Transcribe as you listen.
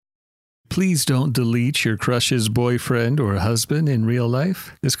Please don't delete your crush's boyfriend or husband in real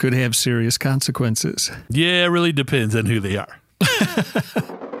life. This could have serious consequences. Yeah, it really depends on who they are.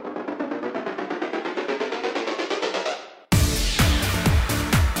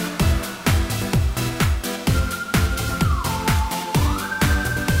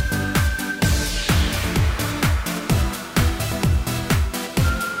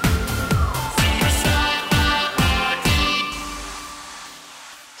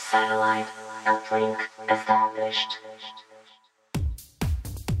 Satellite uplink established.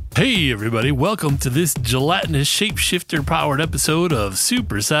 Hey everybody, welcome to this gelatinous shapeshifter powered episode of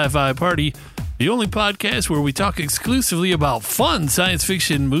Super Sci-Fi Party, the only podcast where we talk exclusively about fun science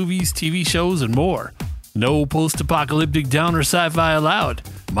fiction movies, TV shows, and more. No post-apocalyptic downer sci-fi allowed.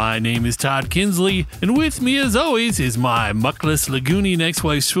 My name is Todd Kinsley, and with me as always is my muckless lagooning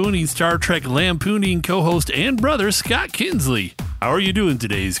ex-wife swooning Star Trek lampooning co-host and brother Scott Kinsley. How are you doing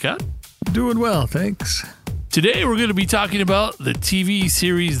today, Scott? Doing well, thanks. Today we're going to be talking about the TV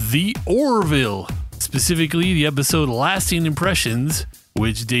series The Orville, specifically the episode Lasting Impressions,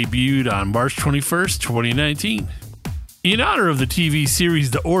 which debuted on March 21st, 2019. In honor of the TV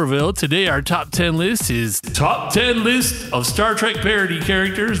series The Orville, today our top 10 list is Top 10 List of Star Trek parody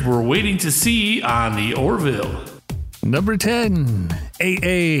characters we're waiting to see on The Orville. Number 10,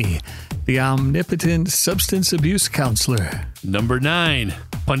 AA, the omnipotent substance abuse counselor. Number 9,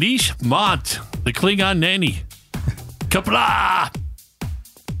 Panish Mont, the Klingon nanny. Kapla!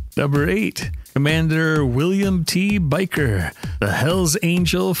 Number 8, Commander William T. Biker, the Hell's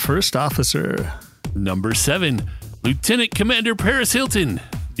Angel First Officer. Number 7, Lieutenant Commander Paris Hilton,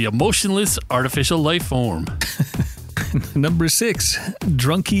 the emotionless artificial life form. Number 6,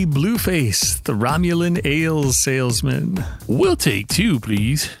 Drunky Blueface, the Romulan ale salesman. We'll take 2,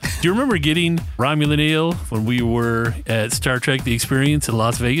 please. Do you remember getting Romulan ale when we were at Star Trek The Experience in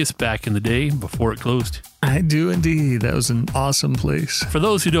Las Vegas back in the day before it closed? I do indeed. That was an awesome place. For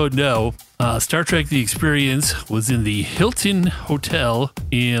those who don't know, Star Trek The Experience was in the Hilton Hotel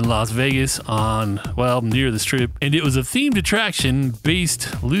in Las Vegas near the Strip. And it was a themed attraction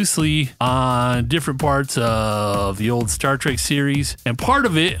based loosely on different parts of the old Star Trek series. And part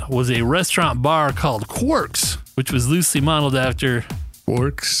of it was a restaurant bar called Quarks, which was loosely modeled after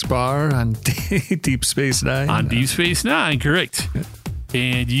Quarks Bar on Deep Space Nine. On Deep Space Nine, correct.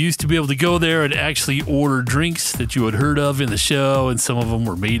 And you used to be able to go there and actually order drinks that you had heard of in the show, and some of them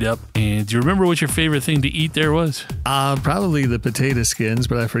were made up. And do you remember what your favorite thing to eat there was? Probably the potato skins,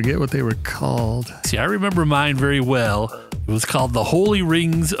 but I forget what they were called. See, I remember mine very well. It was called the Holy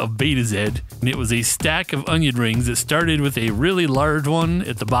Rings of Beta Z, and it was a stack of onion rings that started with a really large one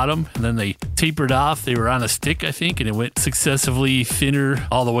at the bottom, and then they tapered off. They were on a stick, I think, and it went successively thinner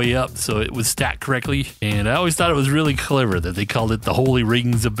all the way up, so it was stacked correctly. And I always thought it was really clever that they called it the Holy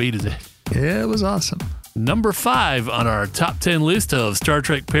Rings of Beta Z. Yeah, it was awesome. Number 5 on our top 10 list of Star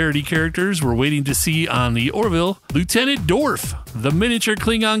Trek parody characters we're waiting to see on the Orville, Lieutenant Dorf, the miniature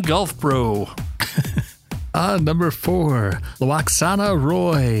Klingon golf pro. Number 4, Lwaxana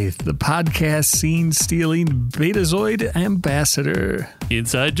Roy, the podcast scene-stealing Betazoid ambassador.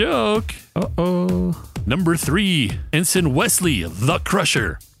 Inside joke. Uh-oh. Number 3, Ensign Wesley, the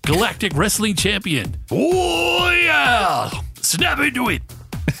Crusher, galactic wrestling champion. Oh, yeah! Snap into it.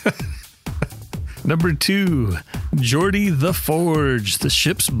 Number 2, Geordi the Forge, the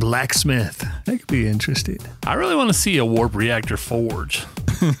ship's blacksmith. That could be interesting. I really want to see a warp reactor forge.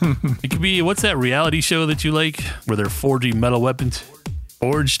 It could be, what's that reality show that you like where they're forging metal weapons?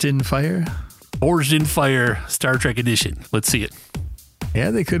 Forged in Fire? Forged in Fire, Star Trek edition. Let's see it.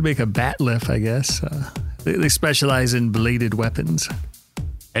 Yeah, they could make a bat'leth, I guess. They specialize in bladed weapons.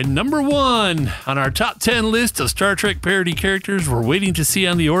 And number 1 on our top 10 list of Star Trek parody characters we're waiting to see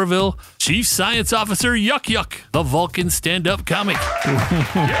on the Orville, Chief Science Officer Yuck Yuck, the Vulcan stand-up comic.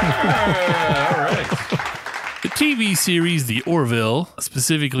 Yeah, all right. The TV series The Orville,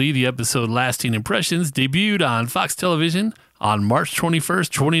 specifically the episode Lasting Impressions, debuted on Fox Television on March 21st,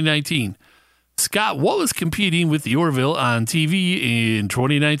 2019. Scott, what was competing with The Orville on TV in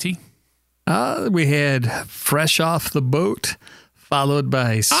 2019? We had Fresh Off the Boat, followed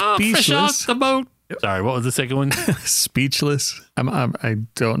by Speechless. Fresh Off the Boat. Sorry, what was the second one? Speechless. I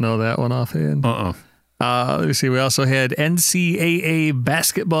don't know that one offhand. Let me see. We also had NCAA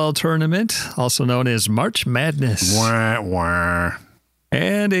basketball tournament, also known as March Madness. Wah, wah.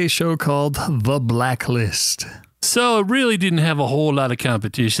 And a show called The Blacklist. So it really didn't have a whole lot of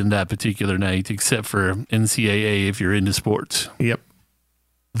competition that particular night, except for NCAA if you're into sports. Yep.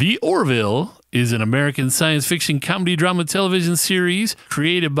 The Orville is an American science fiction comedy drama television series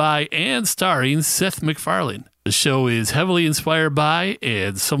created by and starring Seth MacFarlane. The show is heavily inspired by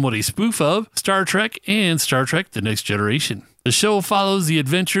and somewhat a spoof of Star Trek and Star Trek The Next Generation. The show follows the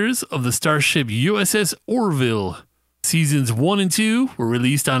adventures of the starship USS Orville. Seasons 1 and 2 were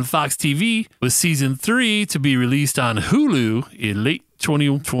released on Fox TV, with Season 3 to be released on Hulu in late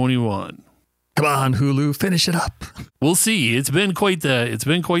 2021. Come on, Hulu, finish it up. We'll see. It's been quite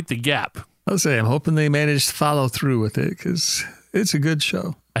the gap. I'll say, I'm hoping they managed to follow through with it because it's a good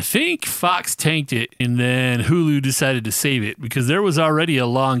show. I think Fox tanked it and then Hulu decided to save it because there was already a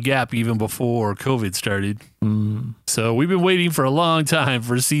long gap even before COVID started. So we've been waiting for a long time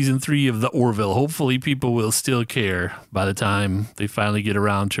for Season 3 of The Orville. Hopefully people will still care by the time they finally get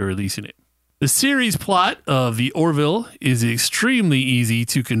around to releasing it. The series plot of The Orville is extremely easy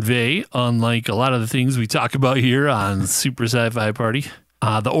to convey, unlike a lot of the things we talk about here on Super Sci-Fi Party.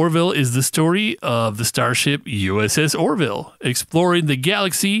 The Orville is the story of the starship USS Orville exploring the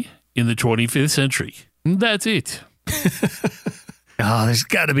galaxy in the 25th century. That's it. Oh, there's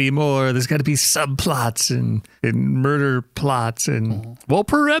got to be more. There's got to be subplots and murder plots. Well,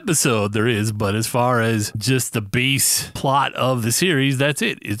 per episode there is, but as far as just the base plot of the series, that's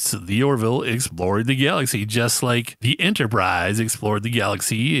it. It's the Orville exploring the galaxy, just like the Enterprise explored the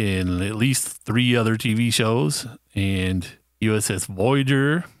galaxy in at least 3 other TV shows, and USS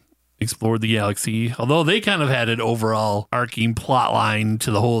Voyager explored the galaxy, although they kind of had an overall arcing plot line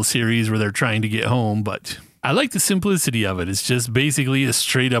to the whole series where they're trying to get home, but I like the simplicity of it. It's just basically a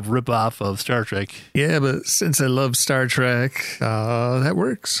straight up ripoff of Star Trek. Yeah, but since I love Star Trek, that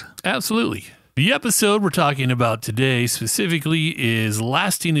works. Absolutely. The episode we're talking about today specifically is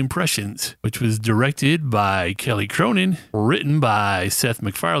Lasting Impressions, which was directed by Kelly Cronin, written by Seth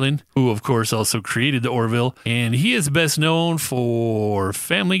MacFarlane, who of course also created The Orville, and he is best known for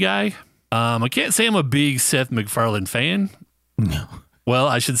Family Guy. I can't say I'm a big Seth MacFarlane fan. No. Well,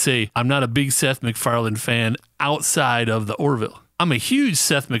 I should say I'm not a big Seth MacFarlane fan outside of The Orville. I'm a huge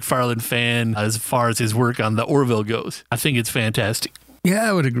Seth MacFarlane fan as far as his work on The Orville goes. I think it's fantastic. Yeah,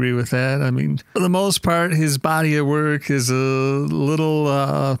 I would agree with that. I mean, for the most part, his body of work is a little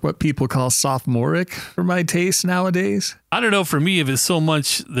what people call sophomoric for my taste nowadays. I don't know, for me, if it's so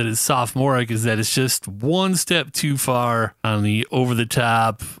much that it's sophomoric is that it's just one step too far on the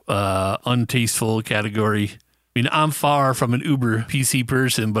over-the-top, untasteful category. I mean, I'm far from an uber PC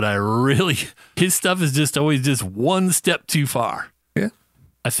person, but his stuff is just always just one step too far. Yeah.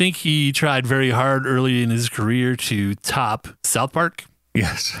 I think he tried very hard early in his career to top South Park.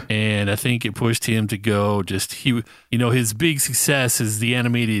 Yes. And I think it pushed him to go his big success is the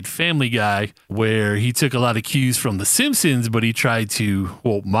animated Family Guy, where he took a lot of cues from The Simpsons, but he tried to,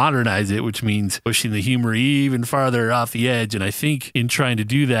 modernize it, which means pushing the humor even farther off the edge. And I think in trying to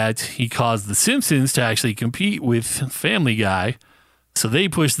do that, he caused The Simpsons to actually compete with Family Guy. So they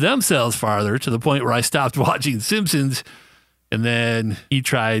pushed themselves farther to the point where I stopped watching Simpsons. And then he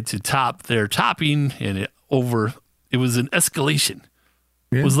tried to top their topping, and it was an escalation.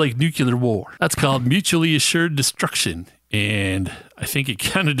 Yeah. It was like nuclear war. That's called mutually assured destruction. And I think it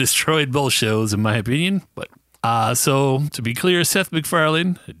kind of destroyed both shows, in my opinion. But so to be clear, Seth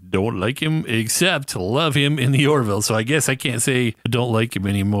MacFarlane, don't like him, except love him in The Orville. So I guess I can't say I don't like him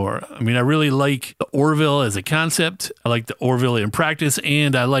anymore. I mean, I really like The Orville as a concept. I like The Orville in practice,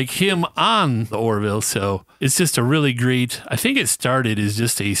 and I like him on The Orville. So it's just a really great, I think it started as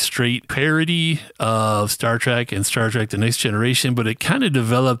just a straight parody of Star Trek and Star Trek The Next Generation, but it kind of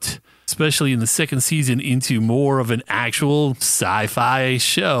developed, especially in the second season, into more of an actual sci-fi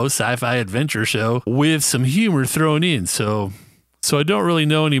adventure show with some humor thrown in. So I don't really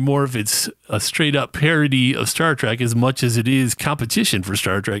know anymore if it's a straight up parody of Star Trek as much as it is competition for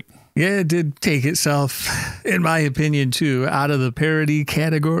Star Trek. Yeah, it did take itself, in my opinion, too, out of the parody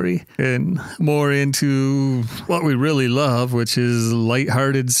category and more into what we really love, which is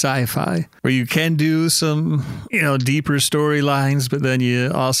lighthearted sci-fi, where you can do some, deeper storylines, but then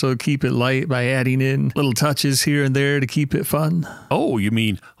you also keep it light by adding in little touches here and there to keep it fun. Oh, you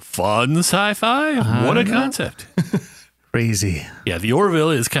mean fun sci-fi? What a concept. Crazy. Yeah, The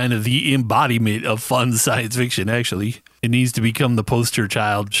Orville is kind of the embodiment of fun science fiction, actually. It needs to become the poster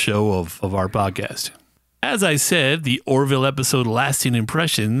child show of our podcast. As I said, the Orville episode Lasting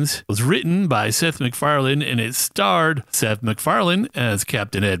Impressions was written by Seth MacFarlane, and it starred Seth MacFarlane as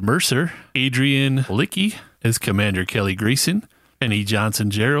Captain Ed Mercer, Adrian Palicki as Commander Kelly Grayson, Penny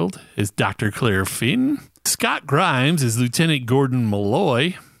Johnson-Gerald as Dr. Claire Finn, Scott Grimes as Lieutenant Gordon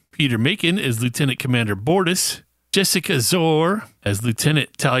Malloy, Peter Macon as Lieutenant Commander Bortus, Jessica Zor as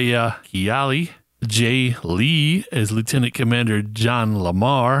Lieutenant Talia Kiali, Jay Lee as Lieutenant Commander John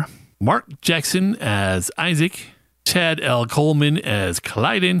Lamar, Mark Jackson as Isaac, Chad L. Coleman as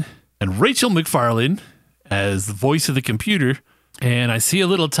Kalyden, and Rachel MacFarlane as the voice of the computer. And I see a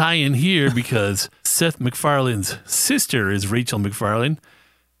little tie-in here because Seth MacFarlane's sister is Rachel McFarlane.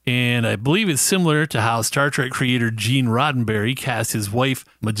 And I believe it's similar to how Star Trek creator Gene Roddenberry cast his wife,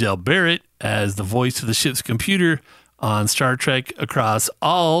 Majel Barrett, as the voice of the ship's computer on Star Trek across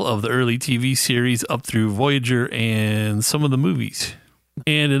all of the early TV series up through Voyager and some of the movies.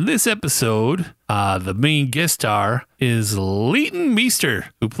 And in this episode, the main guest star is Leighton Meester,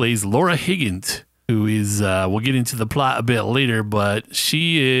 who plays Laura Higgins, who is, we'll get into the plot a bit later, but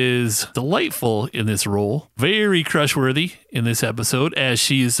she is delightful in this role. Very crushworthy in this episode, as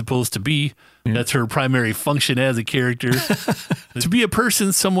she is supposed to be. Yeah. That's her primary function as a character. To be a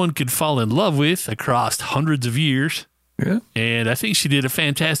person someone could fall in love with across hundreds of years. Yeah. And I think she did a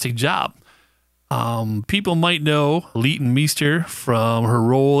fantastic job. People might know Leighton Meester from her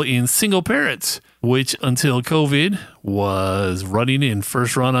role in Single Parents, which until COVID was running in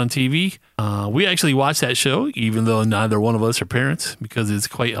first run on TV. We actually watched that show, even though neither one of us are parents, because it's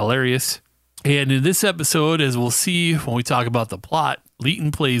quite hilarious. And in this episode, as we'll see when we talk about the plot,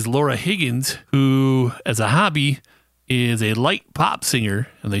 Leighton plays Laura Higgins, who, as a hobby, is a light pop singer,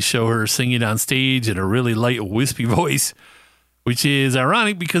 and they show her singing on stage in a really light, wispy voice. Which is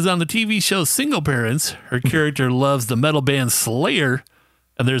ironic because on the TV show Single Parents, her character loves the metal band Slayer,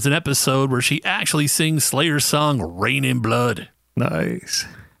 and there's an episode where she actually sings Slayer's song Rain in Blood. Nice.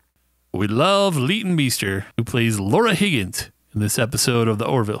 We love Leighton Meester, who plays Laura Higgins in this episode of The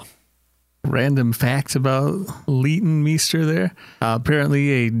Orville. Random facts about Leighton Meester there.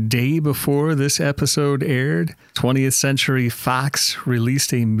 Apparently a day before this episode aired, 20th Century Fox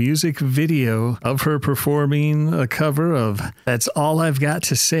released a music video of her performing a cover of That's All I've Got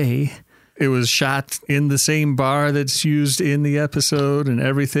to Say. It was shot in the same bar that's used in the episode and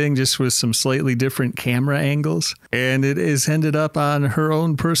everything, just with some slightly different camera angles. And it is ended up on her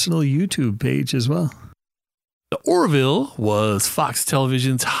own personal YouTube page as well. The Orville was Fox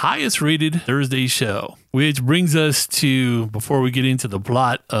Television's highest rated Thursday show, which brings us to, before we get into the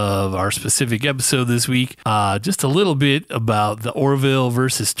plot of our specific episode this week, just a little bit about The Orville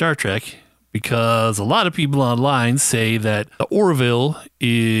versus Star Trek, because a lot of people online say that The Orville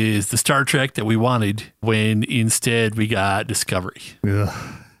is the Star Trek that we wanted when instead we got Discovery. Yeah.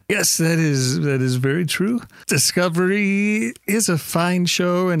 Yes, that is very true. Discovery is a fine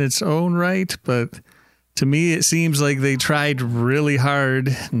show in its own right, but to me, it seems like they tried really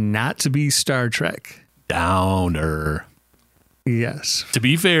hard not to be Star Trek. Downer. Yes. To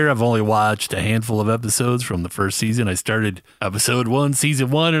be fair, I've only watched a handful of episodes from the first season. I started episode 1,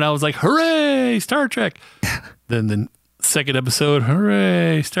 season 1, and I was like, hooray, Star Trek. Then the second episode,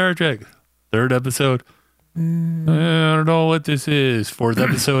 hooray, Star Trek. Third episode, I don't know what this is. Fourth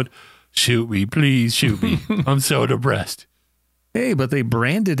episode, shoot me, please shoot me. I'm so depressed. Hey, but they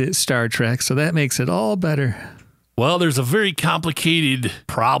branded it Star Trek, so that makes it all better. Well, there's a very complicated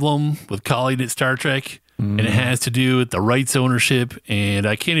problem with calling it Star Trek, and it has to do with the rights ownership, and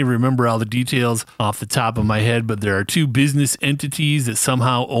I can't even remember all the details off the top of my head, but there are two business entities that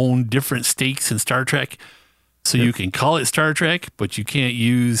somehow own different stakes in Star Trek. So you can call it Star Trek, but you can't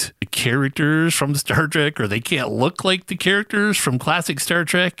use the characters from Star Trek, or they can't look like the characters from classic Star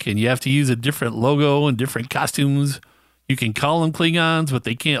Trek, and you have to use a different logo and different costumes. You can call them Klingons, but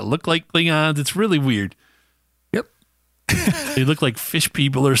they can't look like Klingons. It's really weird. Yep. They look like fish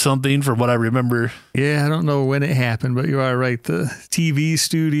people or something from what I remember. Yeah, I don't know when it happened, but you are right. The TV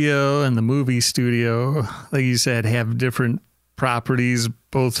studio and the movie studio, like you said, have different properties,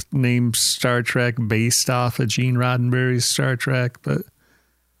 both named Star Trek based off of Gene Roddenberry's Star Trek. But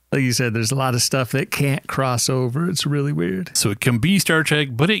like you said, there's a lot of stuff that can't cross over. It's really weird. So it can be Star Trek,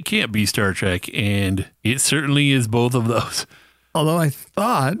 but it can't be Star Trek. And it certainly is both of those. Although I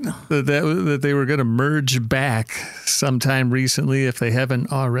thought that they were going to merge back sometime recently, if they haven't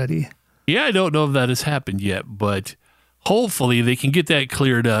already. Yeah, I don't know if that has happened yet, but hopefully they can get that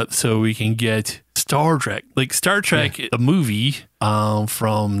cleared up so we can get Star Trek. Like Star Trek, the movie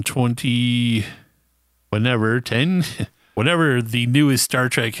from whenever the newest Star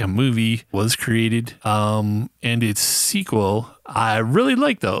Trek movie was created, and its sequel, I really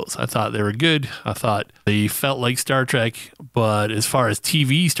liked those. I thought they were good. I thought they felt like Star Trek, but as far as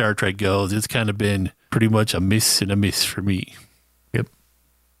TV Star Trek goes, it's kind of been pretty much a miss and a miss for me. Yep.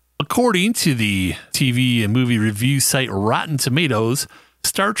 According to the TV and movie review site Rotten Tomatoes,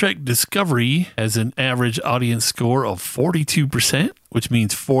 Star Trek Discovery has an average audience score of 42%, which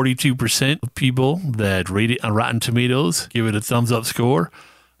means 42% of people that rate it on Rotten Tomatoes give it a thumbs up score,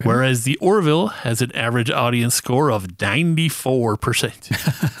 whereas The Orville has an average audience score of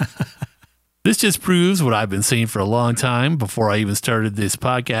 94%. This just proves what I've been saying for a long time before I even started this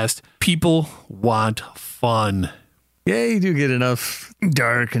podcast. People want fun. Yeah, you do get enough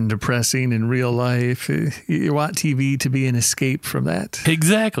dark and depressing in real life. You want TV to be an escape from that.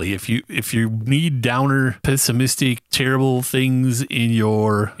 Exactly. If you need downer, pessimistic, terrible things in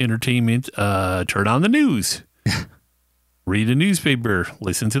your entertainment, turn on the news. Read a newspaper,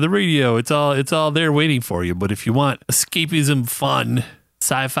 listen to the radio. It's all there waiting for you. But if you want escapism fun,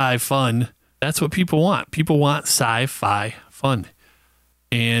 sci-fi fun, that's what people want. People want sci-fi fun.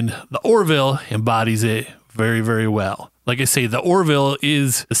 And the Orville embodies it very, very well. Like I say, the Orville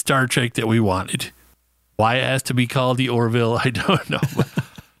is the Star Trek that we wanted. Why it has to be called the Orville, I don't know.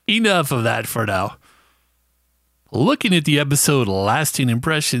 Enough of that for now. Looking at the episode Lasting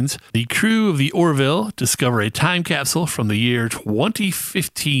Impressions, the crew of the Orville discover a time capsule from the year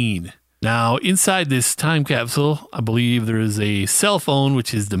 2015. Now, inside this time capsule, I believe there is a cell phone,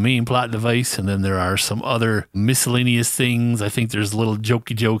 which is the main plot device, and then there are some other miscellaneous things. I think there's a little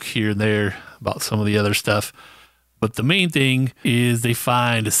jokey joke here and there about some of the other stuff. But the main thing is they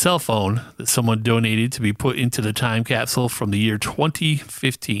find a cell phone that someone donated to be put into the time capsule from the year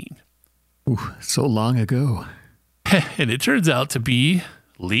 2015. Ooh, so long ago. And it turns out to be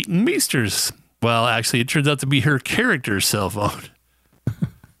Leighton Meester's. Well, actually, it turns out to be her character's cell phone.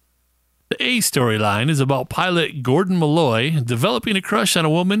 The A storyline is about pilot Gordon Malloy developing a crush on a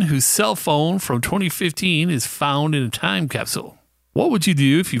woman whose cell phone from 2015 is found in a time capsule. What would you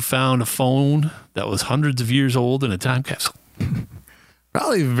do if you found a phone that was hundreds of years old in a time capsule?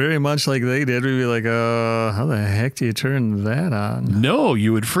 Probably very much like they did. We'd be like, how the heck do you turn that on? No,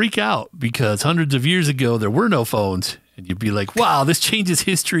 you would freak out because hundreds of years ago, there were no phones. And you'd be like, wow, this changes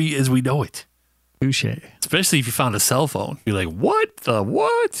history as we know it. Touche. Especially if you found a cell phone. You're like, what?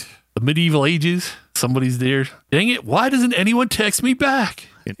 The medieval ages? Somebody's there. Dang it, why doesn't anyone text me back?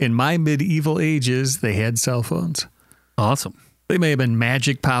 In my medieval ages, they had cell phones. Awesome. They may have been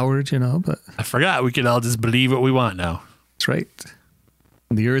magic powered, but I forgot we can all just believe what we want now. That's right.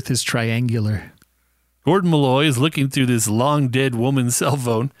 The earth is triangular. Gordon Malloy is looking through this long dead woman's cell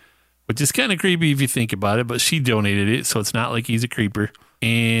phone, which is kind of creepy if you think about it, but she donated it, so it's not like he's a creeper.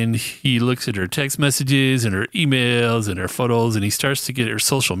 And he looks at her text messages and her emails and her photos, and he starts to get her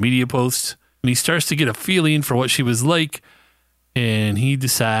social media posts, and he starts to get a feeling for what she was like, and he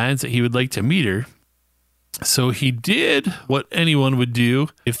decides that he would like to meet her. So he did what anyone would do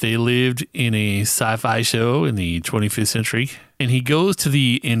if they lived in a sci-fi show in the 25th century, and he goes to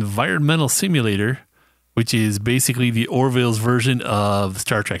the environmental simulator, which is basically the Orville's version of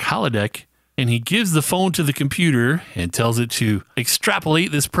Star Trek holodeck, and he gives the phone to the computer and tells it to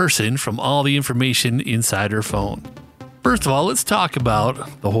extrapolate this person from all the information inside her phone. First of all, let's talk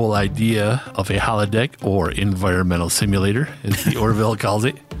about the whole idea of a holodeck or environmental simulator, as the Orville calls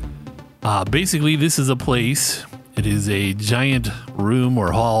it. Basically, this is a place, it is a giant room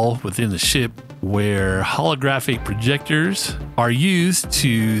or hall within the ship where holographic projectors are used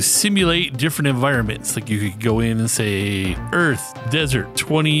to simulate different environments. Like you could go in and say, Earth, Desert,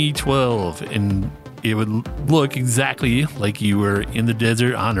 2012, and it would look exactly like you were in the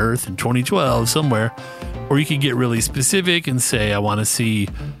desert on Earth in 2012 somewhere. Or you could get really specific and say, I want to see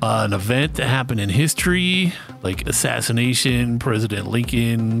an event that happened in history, like assassination, President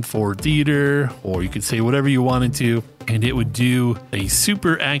Lincoln, Ford Theater, or you could say whatever you wanted to, and it would do a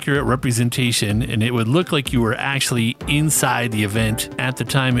super accurate representation, and it would look like you were actually inside the event at the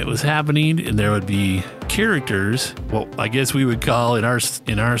time it was happening, and there would be characters, well, I guess we would call in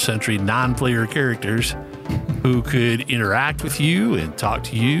our century non-player characters, who could interact with you and talk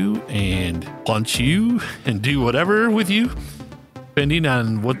to you and punch you and do whatever with you, depending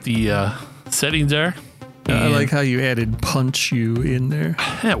on what the settings are. I like how you added punch you in there.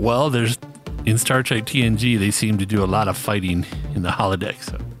 Yeah, well, there's in Star Trek TNG, they seem to do a lot of fighting in the holodeck.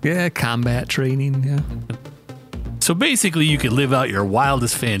 So. Yeah, combat training, yeah. So basically, you can live out your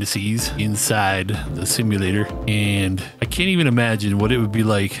wildest fantasies inside the simulator, and I can't even imagine what it would be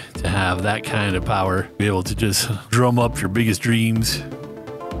like to have that kind of power, be able to just drum up your biggest dreams.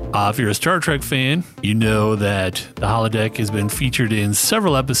 If you're a Star Trek fan, you know that the holodeck has been featured in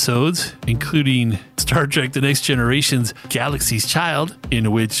several episodes, including Star Trek The Next Generation's Galaxy's Child,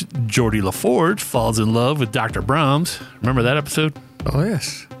 in which Geordi LaForge falls in love with Dr. Brahms. Remember that episode? Oh,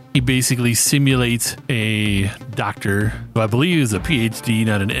 yes. He basically simulates a doctor, who I believe is a PhD,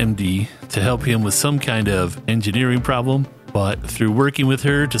 not an MD, to help him with some kind of engineering problem. But through working with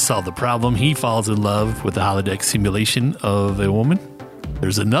her to solve the problem, he falls in love with the holodeck simulation of a woman.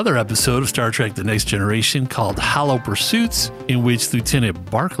 There's another episode of Star Trek The Next Generation called Hollow Pursuits, in which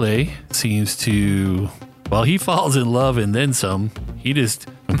Lieutenant Barclay seems to, well, he falls in love and then some. He just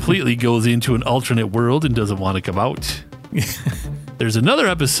completely goes into an alternate world and doesn't want to come out. There's another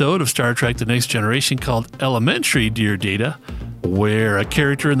episode of Star Trek The Next Generation called Elementary, Dear Data, where a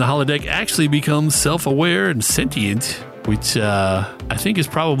character in the holodeck actually becomes self-aware and sentient, which I think is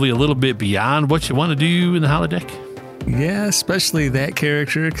probably a little bit beyond what you want to do in the holodeck. Yeah, especially that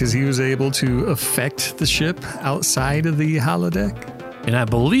character, because he was able to affect the ship outside of the holodeck. And I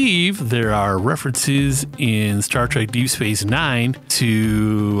believe there are references in Star Trek Deep Space Nine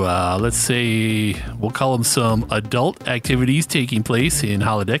to, let's say, we'll call them some adult activities taking place in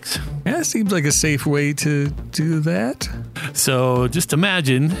holodecks. Yeah, seems like a safe way to do that. So just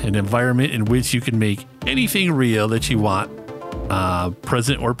imagine an environment in which you can make anything real that you want,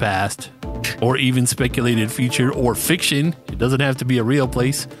 present or past, or even speculated future or fiction. It doesn't have to be a real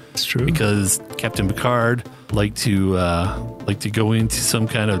place. It's true. Because Captain Picard liked to go into some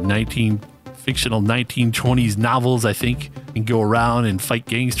kind of fictional 1920s novels, I think, and go around and fight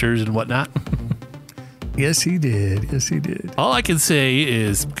gangsters and whatnot. Yes, he did. Yes, he did. All I can say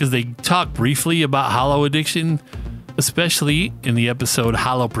is, because they talk briefly about holo addiction, especially in the episode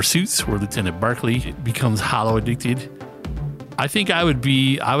Holo Pursuits, where Lieutenant Barclay becomes holo addicted, I think I would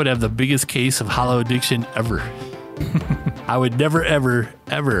have the biggest case of holo addiction ever. I would never, ever,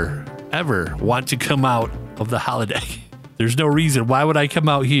 ever, ever want to come out of the holodeck. There's no reason. Why would I come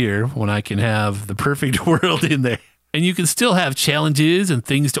out here when I can have the perfect world in there? And you can still have challenges and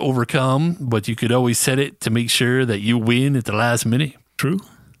things to overcome, but you could always set it to make sure that you win at the last minute. True.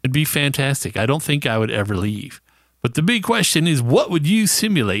 It'd be fantastic. I don't think I would ever leave. But the big question is, what would you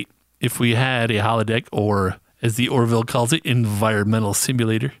simulate if we had a holodeck, or as the Orville calls it, environmental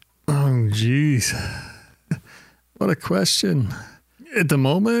simulator? Oh, geez. What a question. At the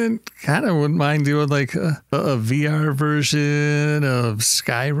moment, kind of wouldn't mind doing like a VR version of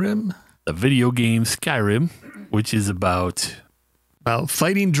Skyrim. The video game Skyrim, which is about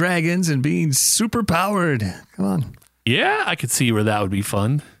fighting dragons and being super powered. Come on. Yeah, I could see where that would be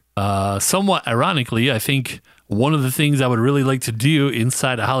fun. Somewhat ironically, I think one of the things I would really like to do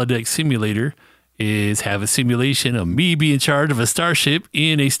inside a holodeck simulator is have a simulation of me being in charge of a starship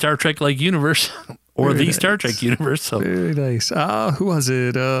in a Star Trek-like universe. Or Very the nice. Star Trek universe. So. Very nice. Who was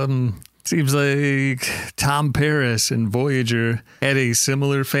it? Seems like Tom Paris in Voyager had a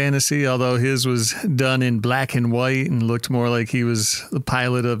similar fantasy, although his was done in black and white and looked more like he was the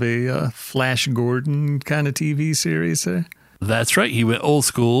pilot of a Flash Gordon kind of TV series there. That's right. He went old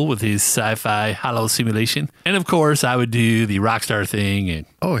school with his sci-fi holo simulation. And of course, I would do the Rockstar thing. And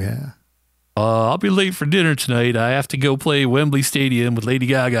Oh, yeah. I'll be late for dinner tonight. I have to go play Wembley Stadium with Lady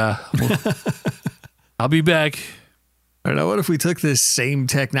Gaga. I'll be back. All right, now what if we took this same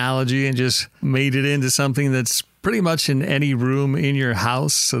technology and just made it into something that's pretty much in any room in your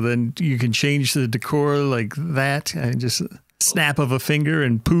house, so then you can change the decor like that and just snap of a finger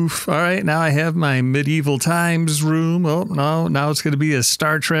and poof. All right, now I have my medieval times room. Oh, no, now it's going to be a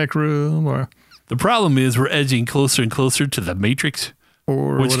Star Trek room. Or The problem is we're edging closer and closer to the Matrix,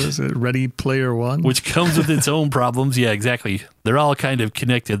 what is it, Ready Player One? which comes with its own problems. Yeah, exactly. They're all kind of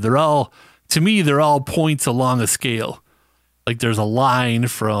connected. To me, they're all points along a scale. Like there's a line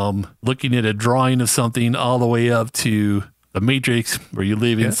from looking at a drawing of something all the way up to the Matrix, where you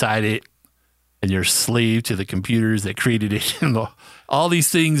live inside it and you're a slave to the computers that created it. And all these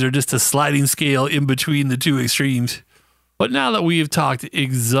things are just a sliding scale in between the two extremes. But now that we have talked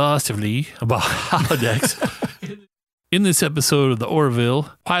exhaustively about holodecks, in this episode of the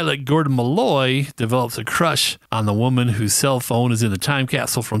Orville, pilot Gordon Malloy develops a crush on the woman whose cell phone is in the time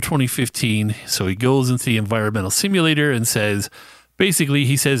capsule from 2015. So he goes into the environmental simulator and says,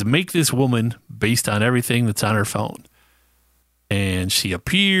 make this woman based on everything that's on her phone. And she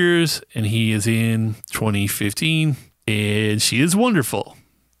appears, and he is in 2015, and she is wonderful,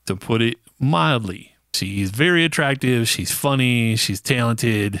 to put it mildly. She's very attractive, she's funny, she's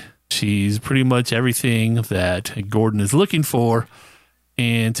talented. She's pretty much everything that Gordon is looking for.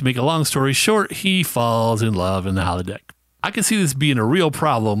 And to make a long story short, he falls in love in the holodeck. I can see this being a real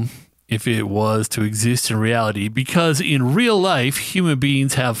problem if it was to exist in reality, because in real life, human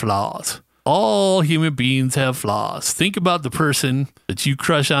beings have flaws. All human beings have flaws. Think about the person that you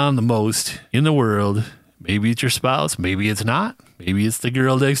crush on the most in the world. Maybe it's your spouse, maybe it's not. Maybe it's the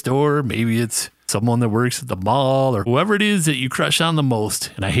girl next door, maybe it's someone that works at the mall, or whoever it is that you crush on the most.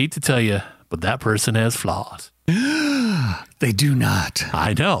 And I hate to tell you, but that person has flaws. They do not.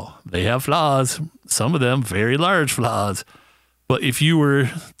 I know. They have flaws. Some of them very large flaws. But if you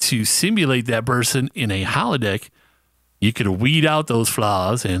were to simulate that person in a holodeck, you could weed out those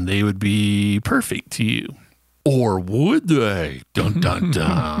flaws and they would be perfect to you. Or would they? Dun, dun,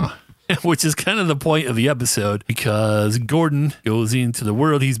 dun. Which is kind of the point of the episode, because Gordon goes into the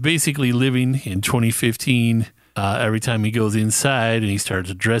world. He's basically living in 2015 every time he goes inside and he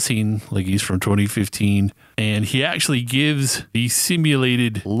starts dressing like he's from 2015. And he actually gives the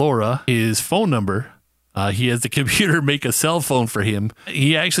simulated Laura his phone number. He has the computer make a cell phone for him.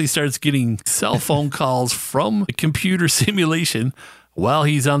 He actually starts getting cell phone calls from the computer simulation while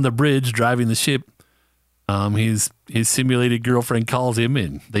he's on the bridge driving the ship. His simulated girlfriend calls him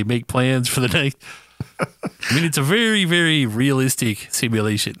and they make plans for the night. I mean, it's a very, very realistic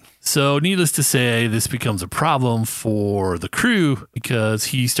simulation. So needless to say, this becomes a problem for the crew because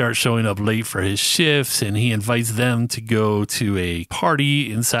he starts showing up late for his shifts and he invites them to go to a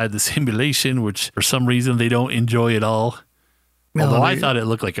party inside the simulation, which for some reason they don't enjoy at all. Although I thought it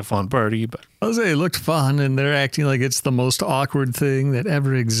looked like a fun party. But I was saying it looked fun, and they're acting like it's the most awkward thing that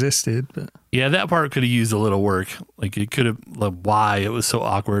ever existed. But yeah, that part could have used a little work. Like it could have, like, why it was so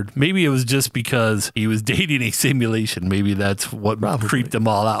awkward. Maybe it was just because he was dating a simulation. Maybe that's what creeped them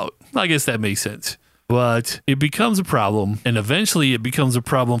all out. I guess that makes sense. But it becomes a problem, and eventually it becomes a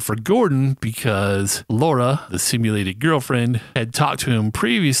problem for Gordon because Laura, the simulated girlfriend, had talked to him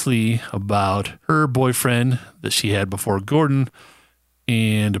previously about her boyfriend that she had before Gordon,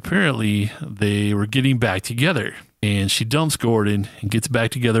 and apparently they were getting back together. And she dumps Gordon and gets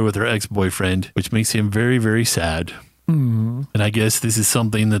back together with her ex-boyfriend, which makes him very, very sad. And I guess this is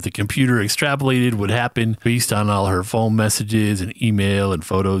something that the computer extrapolated would happen based on all her phone messages and email and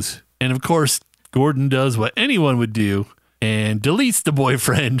photos. And of course, Gordon does what anyone would do and deletes the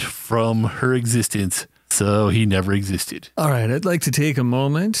boyfriend from her existence, so he never existed. All right, I'd like to take a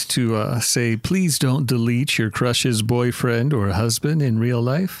moment to say, please don't delete your crush's boyfriend or husband in real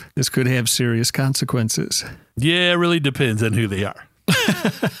life. This could have serious consequences. Yeah, it really depends on who they are.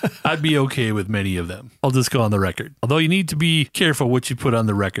 I'd be okay with many of them. I'll just go on the record. Although you need to be careful what you put on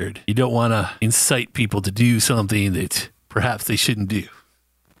the record. You don't want to incite people to do something that perhaps they shouldn't do.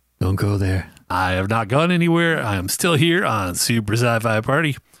 Don't go there. I have not gone anywhere. I am still here on Super Sci-Fi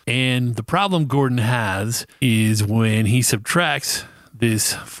Party. And the problem Gordon has is when he subtracts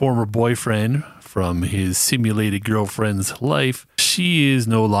this former boyfriend from his simulated girlfriend's life, she is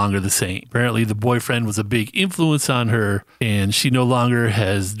no longer the same. Apparently, the boyfriend was a big influence on her, and she no longer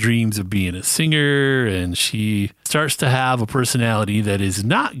has dreams of being a singer, and she starts to have a personality that is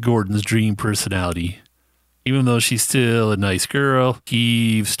not Gordon's dream personality. Even though she's still a nice girl,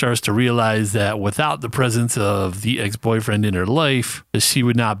 he starts to realize that without the presence of the ex-boyfriend in her life, that she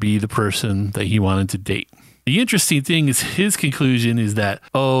would not be the person that he wanted to date. The interesting thing is his conclusion is that,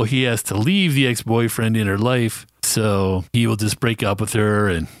 he has to leave the ex-boyfriend in her life, so he will just break up with her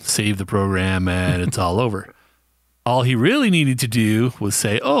and save the program and it's all over. All he really needed to do was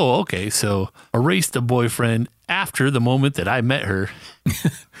say, so erase the boyfriend after the moment that I met her.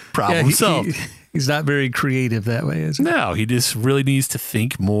 Problem solved. He's not very creative that way, is he? No, he just really needs to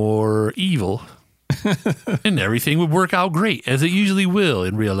think more evil. And everything would work out great, as it usually will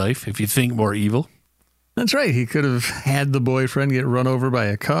in real life if you think more evil. That's right. He could have had the boyfriend get run over by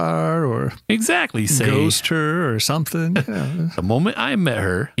a car or exactly say ghost her or something. Yeah. The moment I met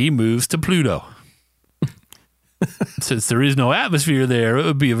her, he moves to Pluto. Since there is no atmosphere there, it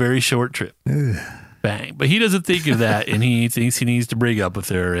would be a very short trip. Bang. But he doesn't think of that, and he thinks he needs to break up with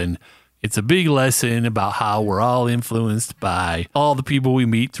her. And it's a big lesson about how we're all influenced by all the people we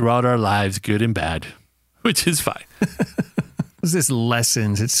meet throughout our lives, good and bad, which is fine. What's this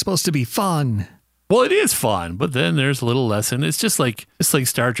lessons? It's supposed to be fun. Well, it is fun, but then there's a little lesson. It's just like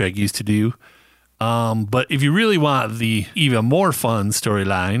Star Trek used to do. But if you really want the even more fun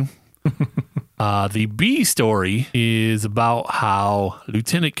storyline, the B story is about how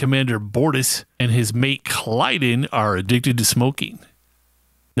Lieutenant Commander Bortus and his mate Clyden are addicted to smoking.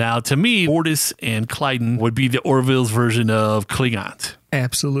 Now, to me, Bortus and Clyden would be the Orville's version of Klingons.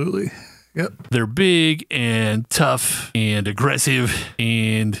 Absolutely. Yep. They're big and tough and aggressive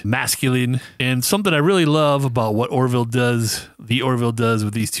and masculine. And something I really love about what Orville does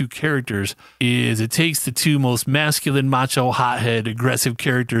with these two characters is it takes the two most masculine, macho, hothead, aggressive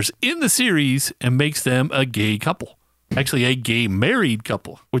characters in the series and makes them a gay couple. Actually, a gay married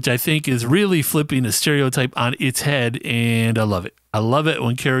couple, which I think is really flipping a stereotype on its head, and I love it. I love it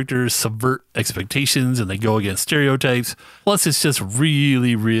when characters subvert expectations and they go against stereotypes. Plus, it's just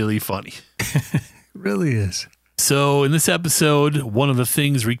really, really funny. It really is. So in this episode, one of the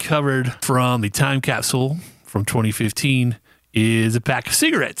things recovered from the time capsule from 2015 is a pack of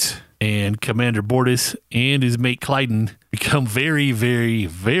cigarettes. And Commander Bortus and his mate Clyden become very, very,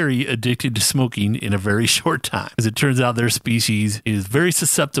 very addicted to smoking in a very short time. As it turns out, their species is very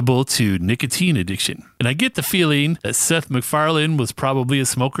susceptible to nicotine addiction. And I get the feeling that Seth MacFarlane was probably a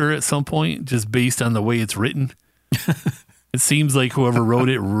smoker at some point, just based on the way it's written. It seems like whoever wrote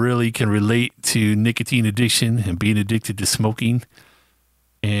it really can relate to nicotine addiction and being addicted to smoking.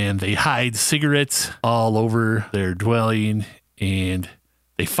 And they hide cigarettes all over their dwelling, and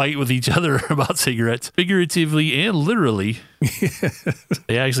they fight with each other about cigarettes, figuratively and literally.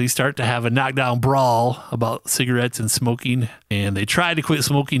 They actually start to have a knockdown brawl about cigarettes and smoking, and they try to quit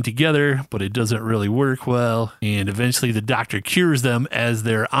smoking together, but it doesn't really work well. And eventually the doctor cures them as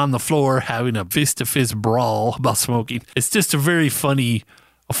they're on the floor having a fist-to-fist brawl about smoking. It's just a very funny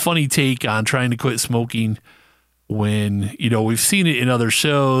take on trying to quit smoking when, you know, we've seen it in other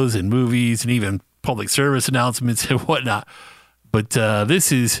shows and movies and even public service announcements and whatnot. But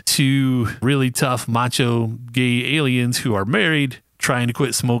this is two really tough macho gay aliens who are married trying to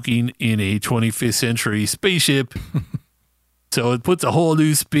quit smoking in a 25th century spaceship. So it puts a whole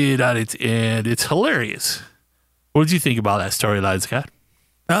new spin on it, and it's hilarious. What did you think about that storyline, Scott?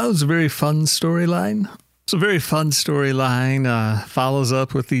 That was a very fun storyline. It's a very fun storyline. Follows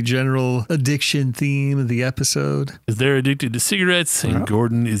up with the general addiction theme of the episode. Because they're addicted to cigarettes, and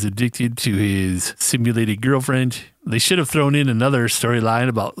Gordon is addicted to his simulated girlfriend. They should have thrown in another storyline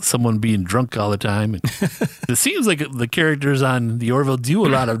about someone being drunk all the time. It seems like the characters on the Orville do a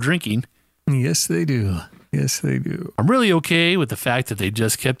lot of drinking. Yes, they do. Yes, they do. I'm really okay with the fact that they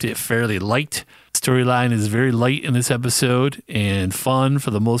just kept it fairly light. Storyline is very light in this episode and fun for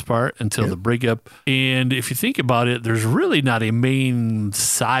the most part until the breakup. And if you think about it, there's really not a main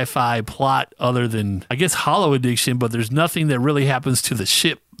sci-fi plot other than, I guess, hollow addiction, but there's nothing that really happens to the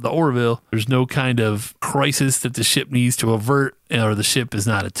ship, the Orville. There's no kind of crisis that the ship needs to avert, or the ship is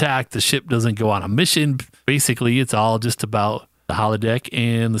not attacked. The ship doesn't go on a mission. Basically, it's all just about the holodeck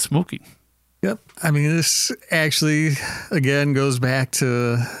and the smoking. Yep. I mean, this actually, again, goes back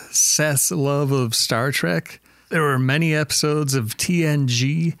to Seth's love of Star Trek. There were many episodes of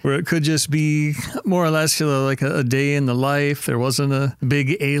TNG where it could just be more or less like a day in the life. There wasn't a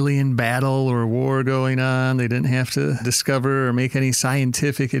big alien battle or war going on. They didn't have to discover or make any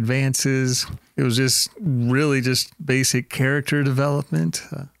scientific advances. It was just really just basic character development.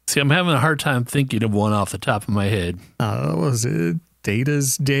 See, I'm having a hard time thinking of one off the top of my head. What was it?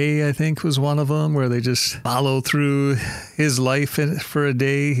 Data's Day, I think, was one of them, where they just follow through his life for a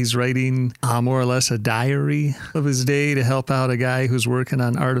day. He's writing more or less a diary of his day to help out a guy who's working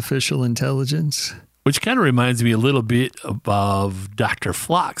on artificial intelligence. Which kind of reminds me a little bit of Dr.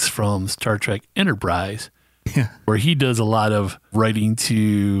 Phlox from Star Trek Enterprise, where he does a lot of writing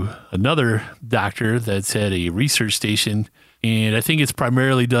to another doctor that's at a research station. And I think it's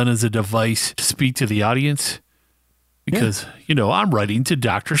primarily done as a device to speak to the audience. Because, you know, I'm writing to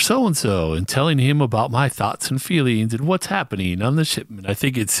Dr. So-and-so and telling him about my thoughts and feelings and what's happening on the shipment. I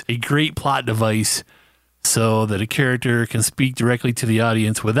think it's a great plot device so that a character can speak directly to the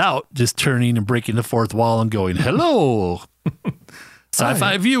audience without just turning and breaking the fourth wall and going, hello,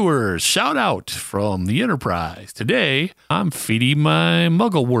 sci-fi viewers, shout out from the Enterprise. Today, I'm feeding my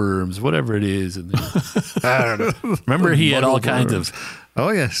muggle worms, whatever it is. And I don't know. Remember, he had all kinds of...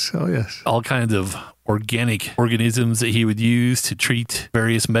 Oh, yes. All kinds of organic organisms that he would use to treat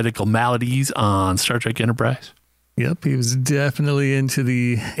various medical maladies on Star Trek Enterprise. Yep, he was definitely into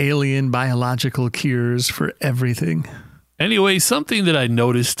the alien biological cures for everything. Anyway, something that I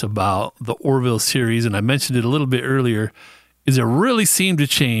noticed about the Orville series, and I mentioned it a little bit earlier, is it really seemed to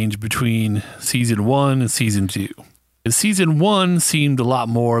change between season 1 and season 2. Season 1 seemed a lot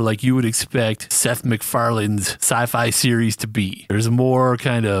more like you would expect Seth MacFarlane's sci-fi series to be. There's more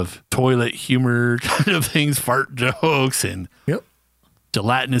kind of toilet humor kind of things, fart jokes, and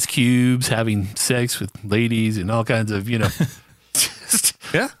gelatinous cubes having sex with ladies and all kinds of, you know, just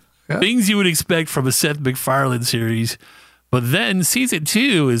things you would expect from a Seth MacFarlane series. But then season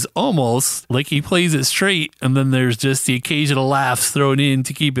 2 is almost like he plays it straight, and then there's just the occasional laughs thrown in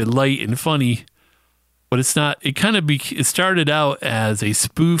to keep it light and funny. But it's not, it started out as a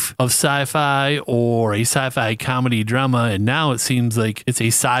spoof of sci-fi or a sci-fi comedy drama, and now it seems like it's a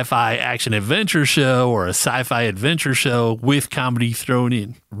sci-fi action adventure show or a sci-fi adventure show with comedy thrown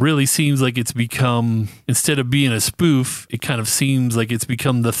in. Really seems like it's become, instead of being a spoof, it kind of seems like it's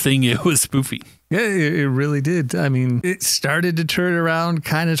become the thing it was spoofing. Yeah, it really did. I mean, it started to turn around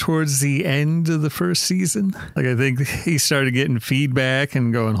kind of towards the end of the first season. Like, I think he started getting feedback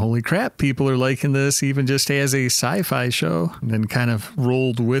and going, holy crap, people are liking this even just as a sci-fi show, and then kind of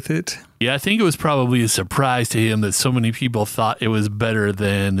rolled with it. Yeah, I think it was probably a surprise to him that so many people thought it was better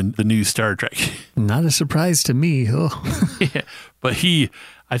than the new Star Trek. Not a surprise to me. Yeah, but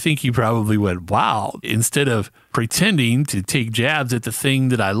I think he probably went, wow, instead of pretending to take jabs at the thing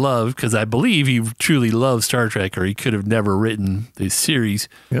that I love, because I believe he truly loves Star Trek, or he could have never written this series.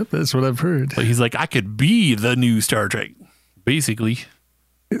 Yep, that's what I've heard. But he's like, I could be the new Star Trek. basically.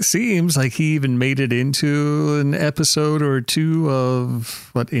 It seems like he even made it into an episode or two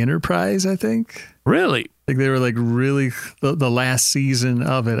of Enterprise, I think. Really? Like they were like really the last season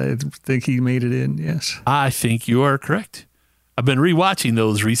of it. I think he made it in, yes. I think you are correct. I've been rewatching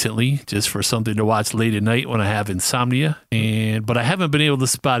those recently just for something to watch late at night when I have insomnia, but I haven't been able to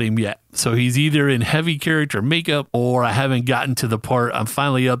spot him yet. So he's either in heavy character makeup or I haven't gotten to the part. I'm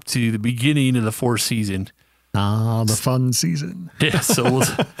finally up to the beginning of the 4th season. Ah, the fun season. Yeah, so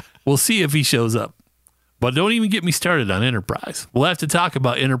we'll see if he shows up. But don't even get me started on Enterprise. We'll have to talk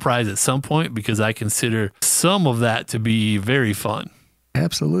about Enterprise at some point because I consider some of that to be very fun.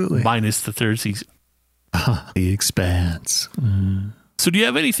 Absolutely. Minus the 3rd season. The Expanse. So do you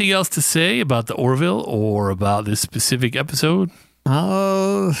have anything else to say about the Orville or about this specific episode?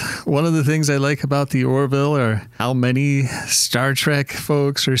 One of the things I like about the Orville are how many Star Trek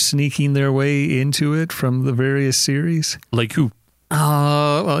folks are sneaking their way into it from the various series. Like who?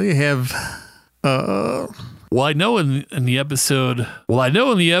 Well, you have... Well, I know in the episode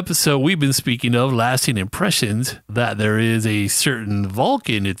we've been speaking of, Lasting Impressions, that there is a certain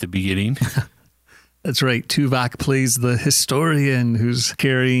Vulcan at the beginning. That's right. Tuvok plays the historian who's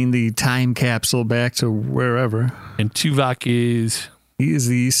carrying the time capsule back to wherever. And Tuvok is... He is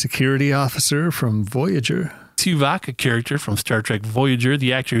the security officer from Voyager. Tuvok, a character from Star Trek Voyager,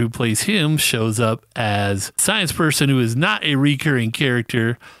 the actor who plays him shows up as a science person who is not a recurring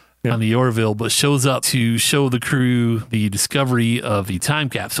character on the Orville, but shows up to show the crew the discovery of the time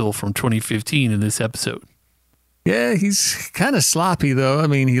capsule from 2015 in this episode. Yeah, he's kind of sloppy, though. I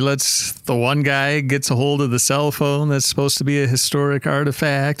mean, he lets the one guy gets a hold of the cell phone that's supposed to be a historic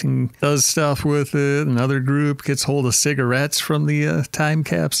artifact and does stuff with it. Another group gets hold of cigarettes from the time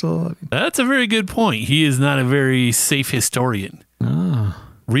capsule. That's a very good point. He is not a very safe historian. Oh.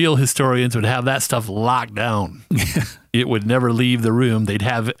 Real historians would have that stuff locked down. It would never leave the room. They'd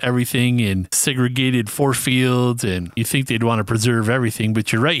have everything in segregated force fields, and you think they'd want to preserve everything.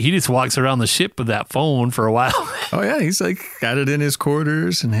 But you're right. He just walks around the ship with that phone for a while. Oh, yeah. He's like got it in his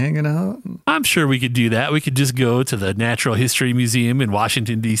quarters and hanging out. I'm sure we could do that. We could just go to the Natural History Museum in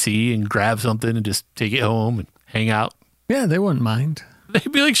Washington, D.C. and grab something and just take it home and hang out. Yeah, they wouldn't mind.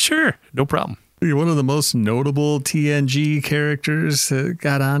 They'd be like, sure, no problem. One of the most notable TNG characters that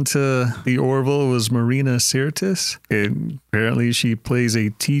got onto the Orville was Marina Sirtis. And apparently she plays a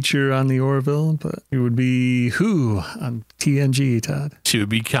teacher on the Orville, but it would be who on TNG, Todd? She would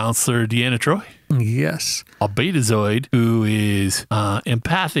be Counselor Deanna Troi. Yes. A betazoid who is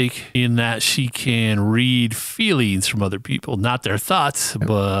empathic in that she can read feelings from other people, not their thoughts,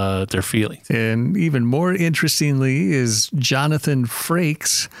 but their feelings. And even more interestingly is Jonathan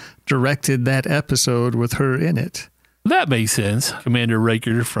Frakes directed that episode with her in it. That makes sense. Commander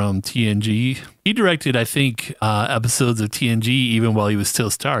Riker from TNG. He directed, I think, episodes of TNG even while he was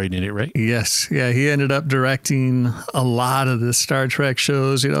still starring in it, right? Yes. Yeah, he ended up directing a lot of the Star Trek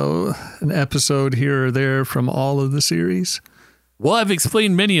shows, an episode here or there from all of the series. Well, I've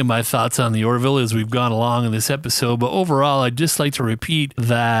explained many of my thoughts on the Orville as we've gone along in this episode, but overall, I'd just like to repeat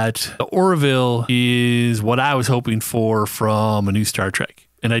that the Orville is what I was hoping for from a new Star Trek.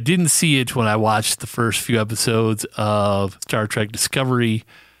 And I didn't see it when I watched the first few episodes of Star Trek Discovery.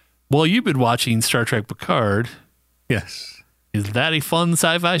 Well, you've been watching Star Trek Picard. Yes. Is that a fun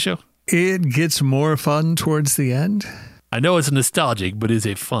sci-fi show? It gets more fun towards the end. I know it's nostalgic, but is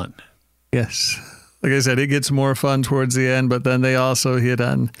it fun? Yes. Like I said, it gets more fun towards the end, but then they also hit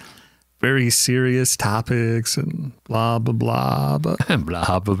on very serious topics and blah, blah, blah. But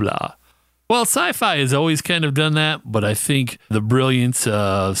blah, blah, blah. Well, sci-fi has always kind of done that, but I think the brilliance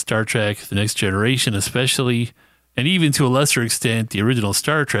of Star Trek, The Next Generation especially, and even to a lesser extent, the original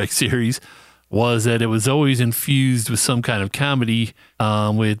Star Trek series, was that it was always infused with some kind of comedy,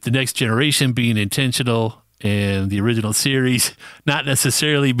 with The Next Generation being intentional and the original series not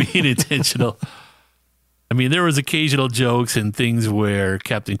necessarily being intentional. I mean, there was occasional jokes and things where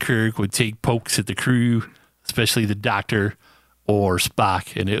Captain Kirk would take pokes at the crew, especially the Doctor or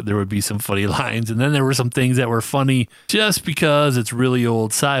Spock, and there would be some funny lines. And then there were some things that were funny just because it's really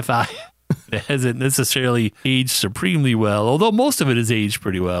old sci-fi. It hasn't necessarily aged supremely well, although most of it has aged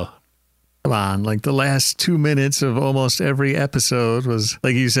pretty well. Come on, like the last 2 minutes of almost every episode was,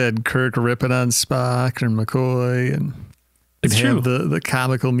 like you said, Kirk ripping on Spock and McCoy, and it's true. The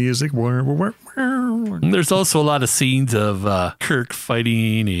comical music. There's also a lot of scenes of Kirk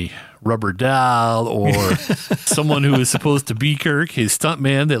fighting a rubber doll or someone who is supposed to be Kirk, his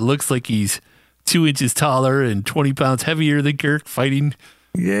stuntman that looks like he's 2 inches taller and 20 pounds heavier than Kirk, fighting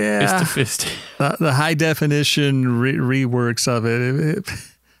fist to fist. The high definition reworks of it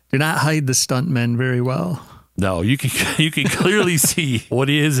do not hide the stuntmen very well. No, you can clearly see what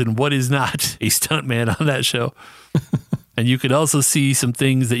is and what is not a stuntman on that show. And you could also see some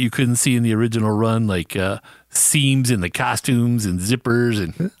things that you couldn't see in the original run, like seams in the costumes and zippers.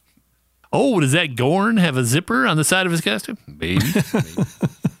 And oh, does that Gorn have a zipper on the side of his costume? Maybe.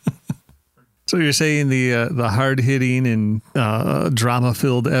 So you're saying the hard hitting and drama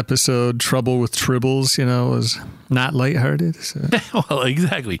filled episode Trouble with Tribbles, was not lighthearted? So. Well,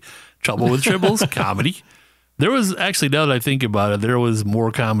 exactly. Trouble with Tribbles, comedy. There was actually, now that I think about it, there was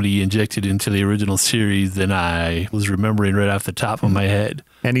more comedy injected into the original series than I was remembering right off the top of my head.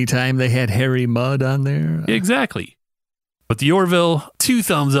 Anytime they had Harry Mudd on there. Exactly. But the Orville, 2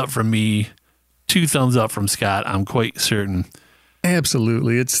 thumbs up from me, 2 thumbs up from Scott, I'm quite certain.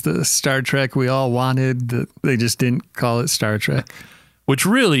 Absolutely. It's the Star Trek we all wanted. They just didn't call it Star Trek. Which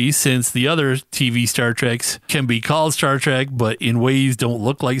really, since the other TV Star Treks can be called Star Trek, but in ways don't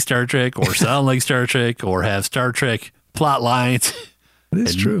look like Star Trek or sound like Star Trek or have Star Trek plot lines.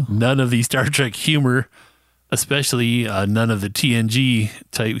 It's true. None of the Star Trek humor, especially none of the TNG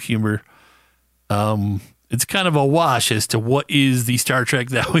type humor. It's kind of a wash as to what is the Star Trek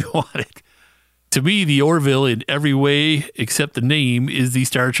that we wanted. To me, the Orville, in every way except the name, is the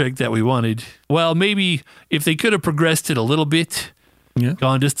Star Trek that we wanted. Well, maybe if they could have progressed it a little bit,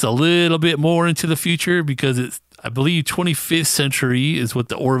 gone just a little bit more into the future, because it's, I believe, 25th century is what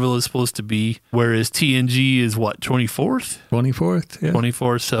the Orville is supposed to be, whereas TNG is what, 24th? 24th, yeah.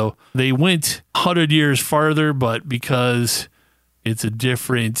 24th. So they went 100 years farther, but because it's a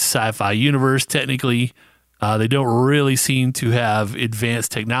different sci-fi universe, technically, they don't really seem to have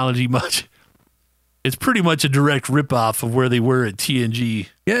advanced technology much. It's pretty much a direct ripoff of where they were at TNG.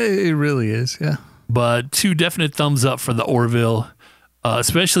 Yeah, it really is, yeah. But 2 definite thumbs up for the Orville,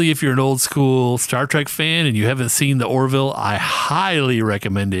 especially if you're an old school Star Trek fan and you haven't seen the Orville. I highly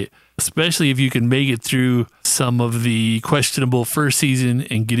recommend it, especially if you can make it through some of the questionable first season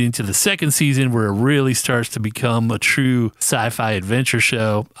and get into the second season where it really starts to become a true sci-fi adventure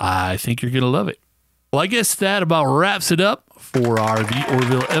show. I think you're going to love it. Well, I guess that about wraps it up for our The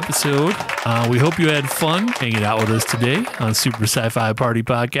Orville episode. We hope you had fun hanging out with us today on Super Sci-Fi Party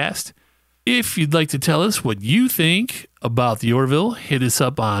Podcast. If you'd like to tell us what you think about The Orville, hit us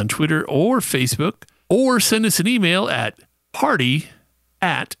up on Twitter or Facebook, or send us an email at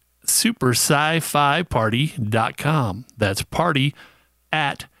party@superscifiparty.com. That's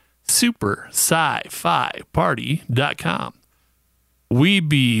party@superscifiparty.com. We'd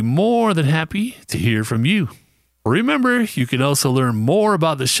be more than happy to hear from you. Remember, you can also learn more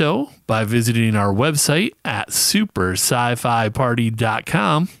about the show by visiting our website at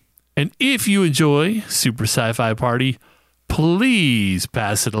superscifiparty.com. And if you enjoy Super Sci-Fi Party, please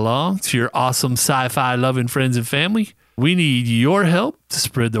pass it along to your awesome sci-fi loving friends and family. We need your help to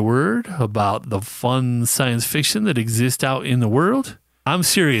spread the word about the fun science fiction that exists out in the world. I'm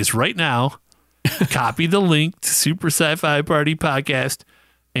serious right now. Copy the link to Super Sci-Fi Party Podcast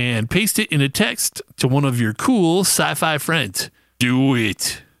and paste it in a text to one of your cool sci-fi friends. Do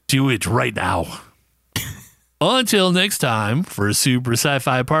it. Do it right now. Until next time, for Super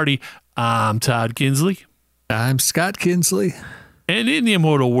Sci-Fi Party, I'm Todd Kinsley. I'm Scott Kinsley. And in the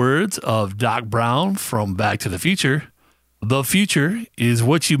immortal words of Doc Brown from Back to the Future is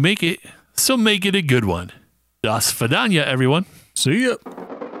what you make it, so make it a good one. Das Vidania, everyone. See ya.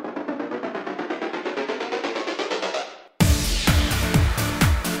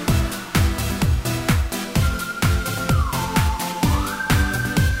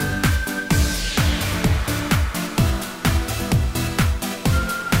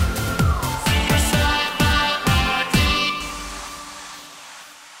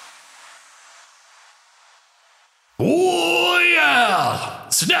 Oh, yeah!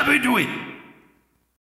 Snap into it!